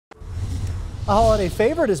A holiday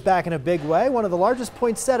favorite is back in a big way. One of the largest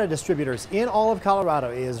poinsettia distributors in all of Colorado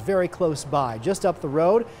is very close by, just up the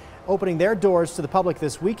road, opening their doors to the public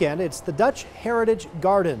this weekend. It's the Dutch Heritage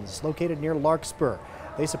Gardens, located near Larkspur.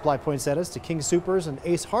 They supply poinsettias to King Soopers and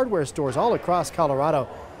Ace Hardware stores all across Colorado.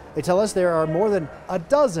 They tell us there are more than a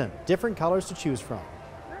dozen different colors to choose from.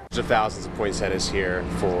 There's thousands of poinsettias here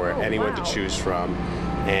for anyone to choose from,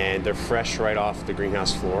 and they're fresh right off the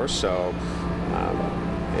greenhouse floor, so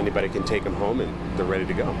anybody can take them home and they're ready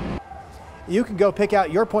to go. You can go pick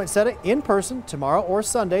out your poinsettia in person tomorrow or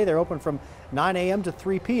Sunday. They're open from 9 a.m. to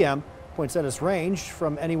 3 p.m. Poinsettias range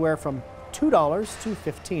from anywhere from $2 to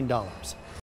 $15.